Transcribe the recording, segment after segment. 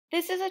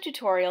This is a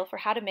tutorial for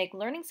how to make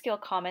learning skill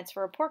comments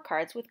for report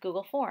cards with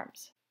Google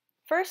Forms.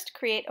 First,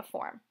 create a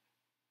form.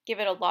 Give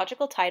it a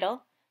logical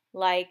title,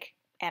 like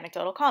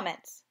Anecdotal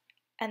Comments,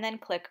 and then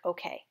click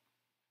OK.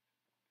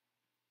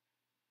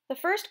 The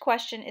first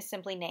question is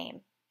simply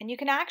name, and you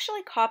can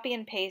actually copy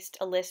and paste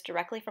a list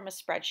directly from a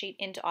spreadsheet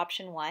into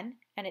option 1,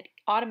 and it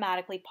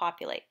automatically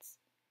populates.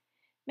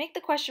 Make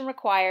the question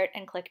required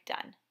and click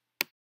Done.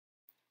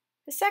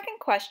 The second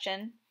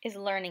question is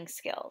learning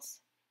skills.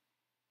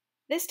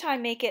 This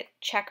time make it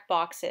check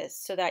boxes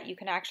so that you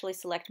can actually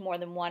select more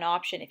than one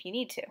option if you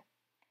need to.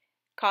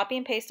 Copy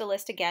and paste a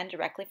list again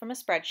directly from a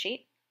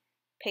spreadsheet,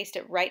 paste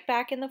it right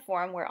back in the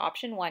form where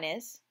option 1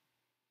 is,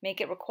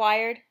 make it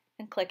required,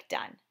 and click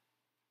Done.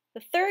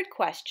 The third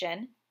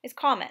question is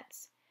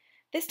comments.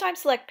 This time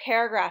select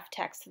paragraph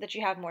text so that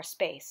you have more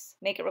space.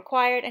 Make it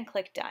required and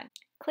click Done.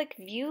 Click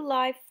View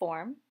Live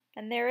Form,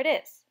 and there it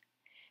is.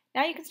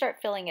 Now you can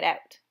start filling it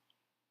out.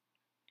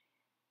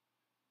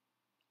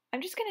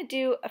 I'm just going to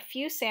do a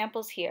few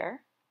samples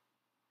here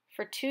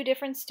for 2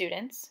 different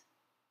students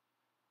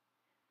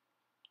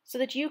so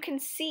that you can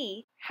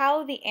see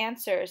how the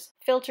answers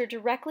filter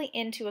directly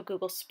into a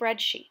Google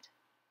spreadsheet.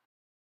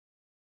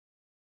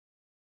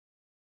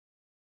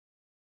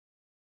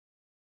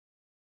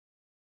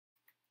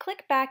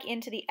 Click back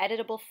into the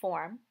editable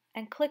form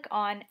and click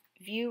on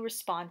View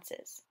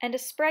Responses, and a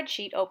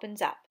spreadsheet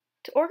opens up.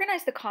 To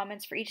organize the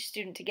comments for each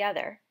student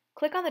together,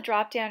 click on the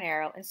drop-down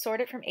arrow and sort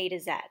it from A to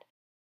Z.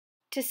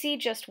 To see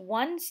just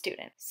one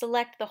student,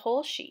 select the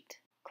whole sheet,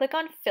 click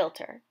on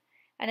Filter,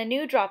 and a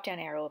new drop-down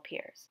arrow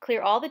appears.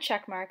 Clear all the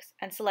check marks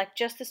and select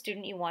just the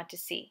student you want to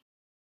see.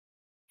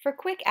 For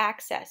quick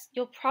access,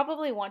 you'll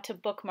probably want to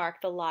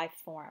bookmark the live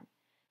form.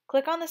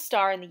 Click on the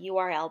star in the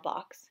URL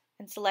box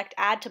and select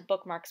Add to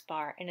Bookmarks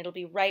bar, and it'll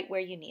be right where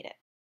you need it.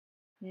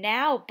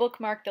 Now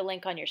bookmark the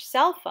link on your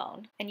cell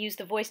phone and use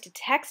the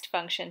voice-to-text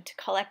function to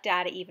collect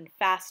data even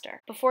faster.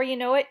 Before you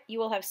know it, you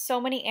will have so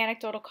many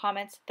anecdotal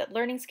comments that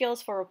learning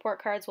skills for report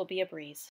cards will be a breeze.